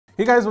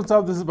Hey guys, what's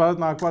up? This is Bharat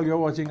Nagpal. You're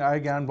watching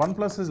iGyaan.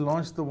 OnePlus has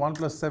launched the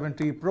OnePlus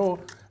 7T Pro,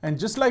 and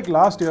just like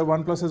last year,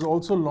 OnePlus has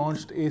also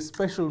launched a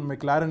special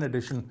McLaren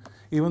edition.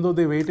 Even though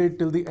they waited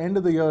till the end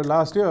of the year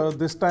last year,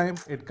 this time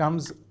it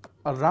comes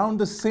around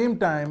the same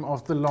time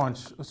of the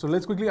launch. So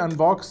let's quickly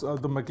unbox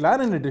the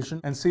McLaren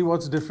edition and see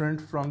what's different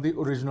from the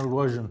original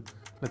version.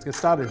 Let's get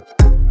started.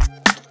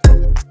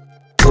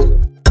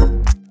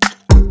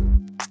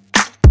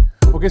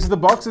 Okay, so the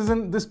box is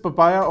in this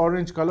papaya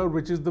orange color,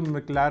 which is the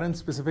McLaren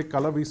specific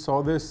color. We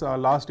saw this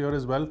last year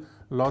as well.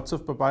 Lots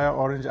of papaya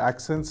orange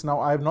accents. Now,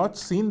 I have not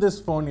seen this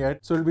phone yet,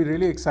 so it'll be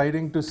really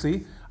exciting to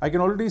see. I can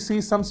already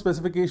see some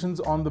specifications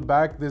on the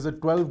back. There's a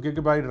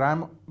 12GB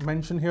RAM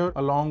mentioned here,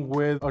 along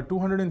with a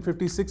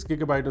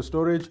 256GB of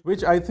storage,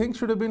 which I think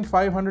should have been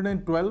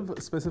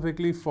 512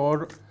 specifically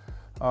for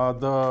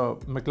the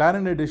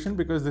McLaren edition,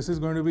 because this is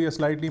going to be a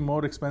slightly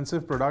more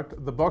expensive product.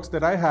 The box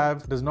that I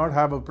have does not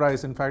have a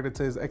price. In fact, it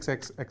says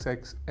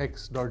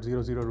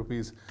XXXX.00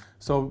 rupees.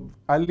 So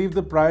I'll leave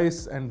the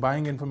price and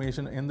buying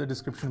information in the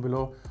description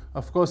below.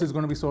 Of course, it's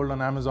going to be sold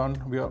on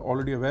Amazon. We are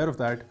already aware of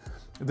that.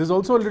 There's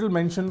also a little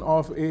mention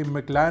of a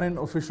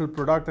McLaren official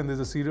product, and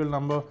there's a serial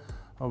number,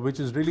 which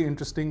is really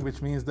interesting,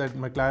 which means that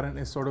McLaren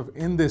is sort of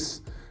in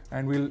this,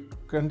 and we'll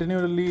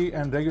continually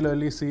and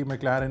regularly see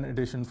McLaren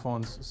edition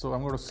phones. So I'm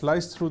going to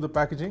slice through the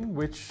packaging,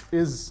 which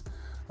is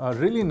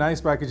really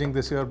nice packaging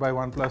this year by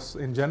OnePlus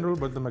in general,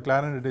 but the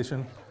McLaren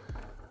edition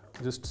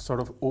just sort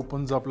of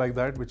opens up like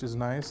that, which is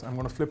nice. I'm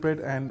going to flip it,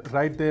 and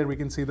right there we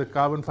can see the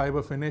carbon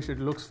fiber finish. It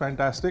looks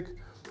fantastic.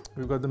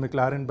 We've got the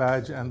McLaren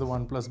badge and the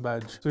OnePlus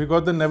badge. So we've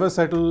got the Never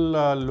Settle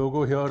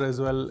logo here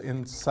as well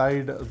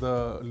inside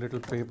the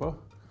little paper,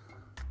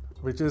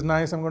 which is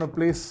nice. I'm going to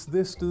place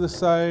this to the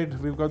side.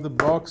 We've got the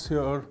box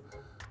here,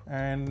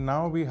 and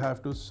now we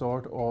have to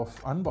sort of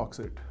unbox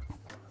it.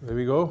 There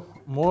we go.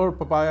 More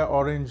papaya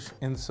orange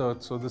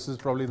inserts. So this is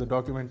probably the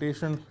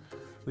documentation,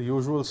 the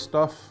usual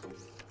stuff.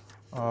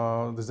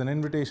 There's an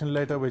invitation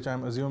letter, which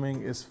I'm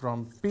assuming is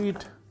from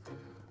Pete.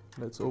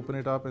 Let's open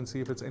it up and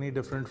see if it's any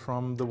different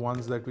from the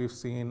ones that we've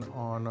seen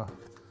on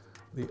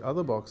the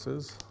other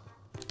boxes.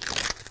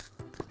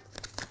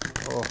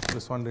 Oh,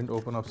 this one didn't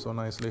open up so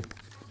nicely.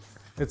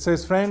 It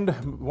says, friend,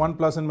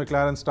 OnePlus and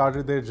McLaren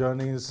started their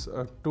journeys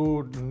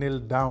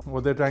 2-0 down.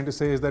 What they're trying to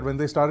say is that when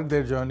they started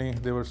their journey,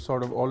 they were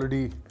sort of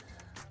already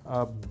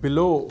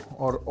below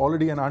or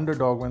already an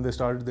underdog when they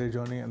started their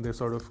journey, and they've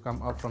sort of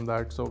come up from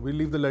that. So we'll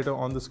leave the letter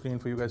on the screen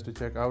for you guys to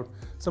check out.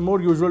 Some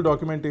more usual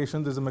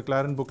documentation. There's a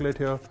McLaren booklet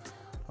here,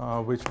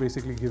 which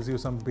basically gives you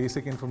some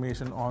basic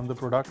information on the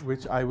product,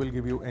 which I will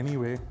give you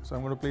anyway. So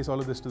I'm going to place all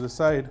of this to the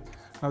side.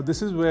 Now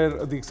this is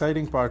where the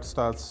exciting part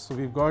starts. So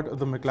we've got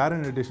the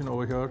McLaren edition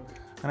over here,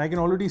 and I can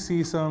already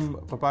see some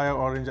papaya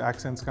orange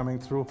accents coming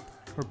through.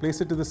 We'll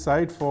place it to the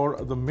side for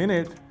the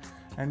minute,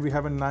 and we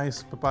have a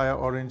nice papaya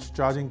orange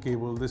charging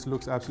cable. This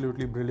looks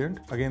absolutely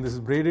brilliant. Again, this is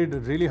braided,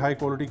 really high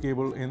quality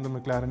cable in the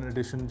McLaren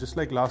edition, just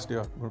like last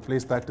year. We'll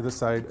place that to the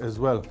side as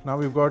well. Now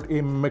we've got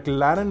a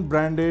McLaren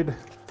branded,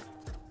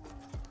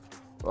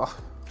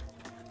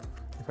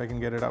 if I can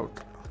get it out.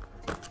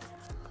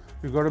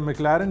 We've got a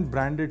McLaren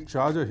branded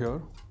charger here.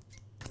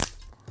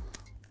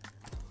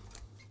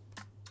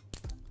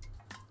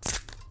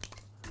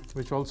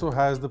 Which also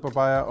has the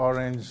papaya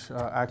orange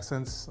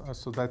accents,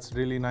 so that's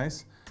really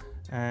nice.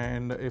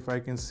 And if I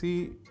can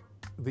see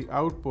the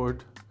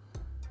output,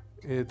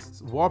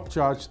 it's warp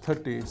charge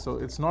 30, so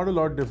it's not a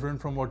lot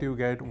different from what you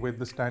get with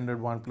the standard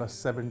OnePlus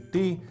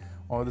 7T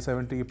or the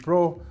 7T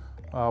Pro.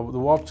 The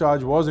warp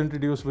charge was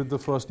introduced with the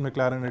first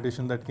McLaren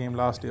edition that came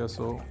last year,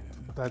 so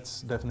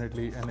that's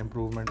definitely an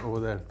improvement over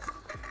there.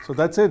 So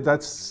that's it.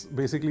 That's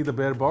basically the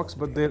bare box,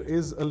 but there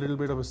is a little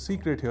bit of a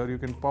secret here. You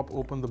can pop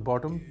open the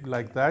bottom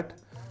like that,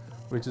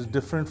 which is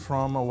different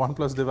from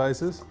OnePlus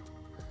devices.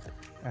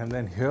 And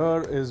then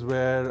here is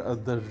where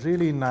the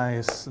really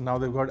nice, now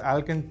they've got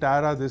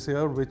Alcantara this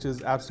year, which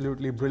is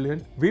absolutely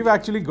brilliant. We've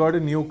actually got a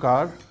new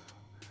car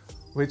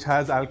which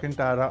has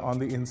Alcantara on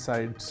the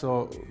inside.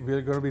 So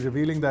we're going to be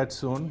revealing that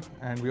soon,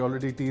 and we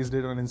already teased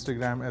it on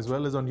Instagram as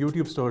well as on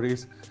YouTube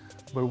stories.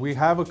 But we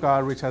have a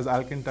car which has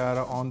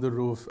Alcantara on the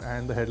roof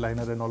and the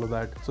headliner and all of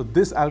that. So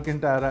this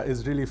Alcantara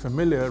is really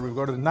familiar. We've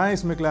got a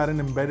nice McLaren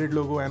embedded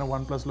logo and a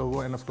OnePlus logo,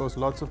 and of course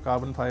lots of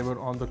carbon fiber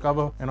on the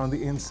cover. And on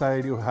the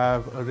inside you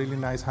have a really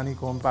nice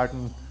honeycomb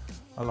pattern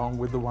along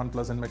with the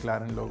OnePlus and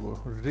McLaren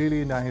logo.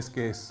 Really nice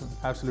case,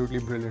 absolutely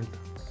brilliant.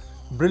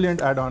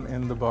 Brilliant add-on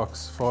in the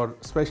box,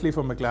 especially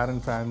for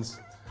McLaren fans.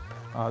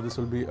 This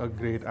will be a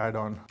great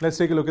add-on. Let's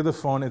take a look at the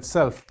phone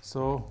itself.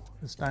 So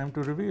it's time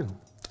to reveal.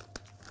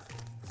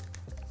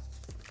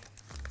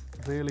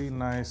 Really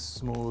nice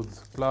smooth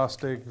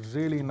plastic,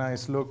 really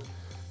nice look.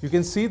 You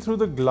can see through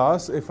the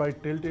glass. If I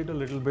tilt it a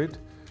little bit,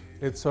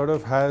 it sort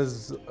of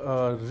has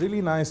a really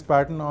nice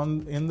pattern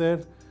in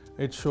there.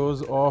 It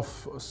shows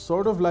off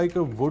sort of like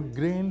a wood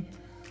grain.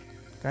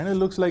 Kind of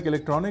looks like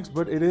electronics,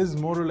 but it is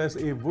more or less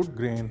a wood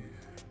grain.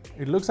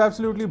 It looks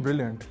absolutely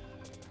brilliant.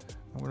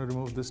 I'm going to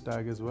remove this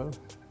tag as well.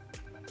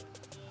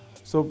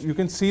 So you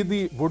can see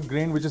the wood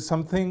grain, which is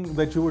something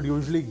that you would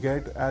usually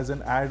get as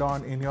an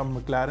add-on in your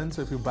McLaren.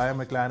 So if you buy a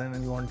McLaren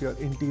and you want your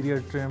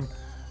interior trim,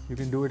 you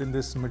can do it in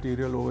this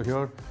material over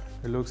here.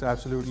 It looks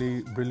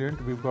absolutely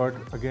brilliant. We've got,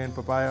 again,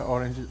 papaya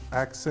orange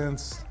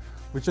accents,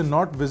 which are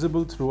not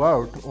visible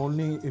throughout.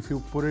 Only if you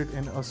put it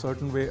in a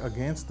certain way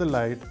against the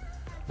light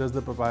does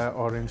the papaya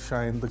orange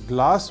shine. The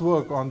glass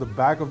work on the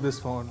back of this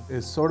phone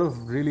is sort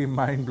of really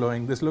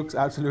mind-blowing. This looks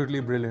absolutely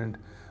brilliant.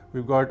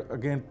 We've got,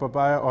 again,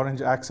 papaya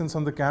orange accents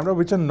on the camera,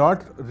 which are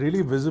not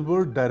really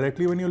visible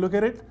directly when you look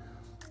at it.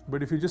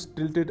 But if you just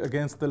tilt it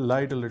against the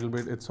light a little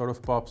bit, it sort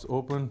of pops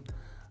open.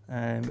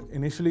 And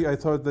initially I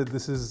thought that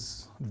this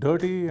is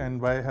dirty,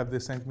 and why have they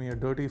sent me a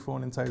dirty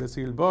phone inside a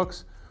sealed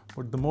box?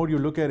 But the more you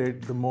look at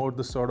it, the more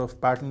the sort of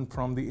pattern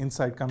from the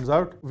inside comes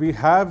out. We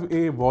have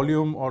a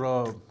volume or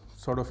a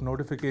sort of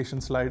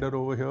notification slider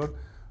over here,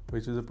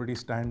 which is a pretty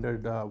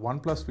standard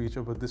OnePlus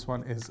feature, but this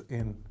one is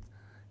in,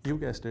 you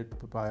guessed it,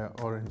 papaya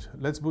orange.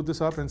 Let's boot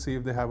this up and see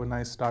if they have a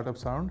nice startup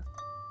sound.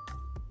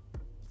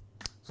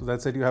 So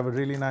that's it. You have a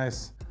really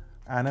nice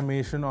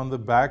animation on the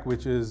back,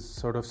 which is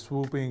sort of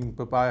swooping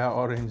papaya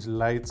orange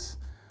lights.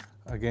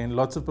 Again,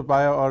 lots of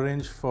papaya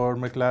orange for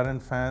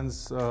McLaren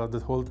fans.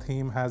 The whole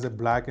theme has a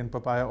black and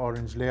papaya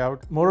orange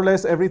layout. More or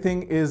less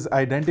everything is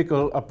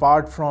identical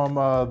apart from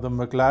the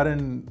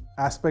McLaren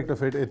aspect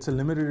of it. It's a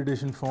limited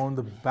edition phone.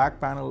 The back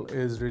panel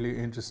is really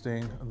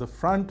interesting. The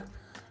front,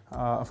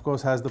 of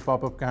course, has the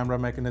pop-up camera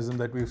mechanism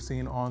that we've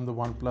seen on the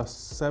OnePlus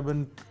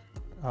 7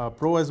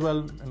 Pro as well,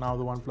 and now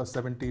the OnePlus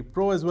 7T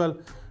Pro as well,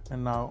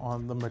 and now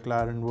on the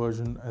McLaren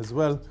version as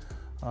well.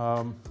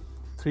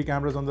 3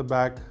 cameras on the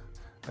back,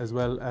 as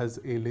well as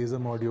a laser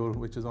module,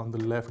 which is on the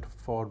left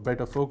for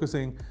better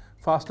focusing,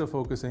 faster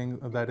focusing,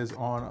 that is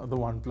on the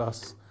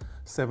OnePlus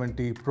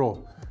 7T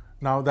Pro.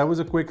 Now that was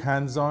a quick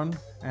hands-on,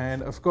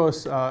 and of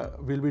course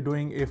we'll be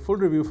doing a full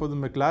review for the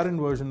McLaren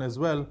version as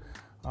well,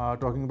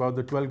 talking about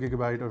the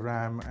 12GB of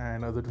RAM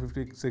and the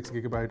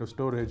 56GB of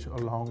storage,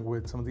 along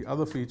with some of the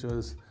other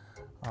features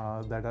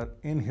that are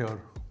in here.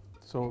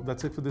 So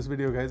that's it for this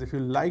video, guys. If you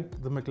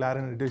liked the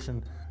McLaren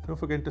edition, don't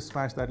forget to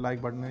smash that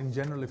like button. In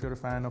general, if you're a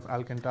fan of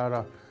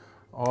Alcantara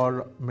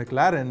or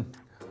McLaren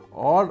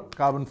or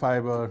carbon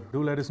fiber,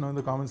 do let us know in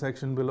the comment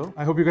section below.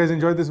 I hope you guys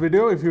enjoyed this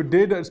video. If you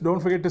did,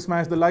 don't forget to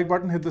smash the like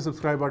button, hit the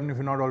subscribe button if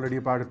you're not already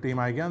a part of Team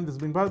iGyaan. This has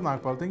been Bharat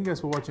Nagpal. Thank you guys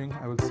for watching.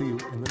 I will see you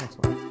in the next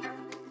one.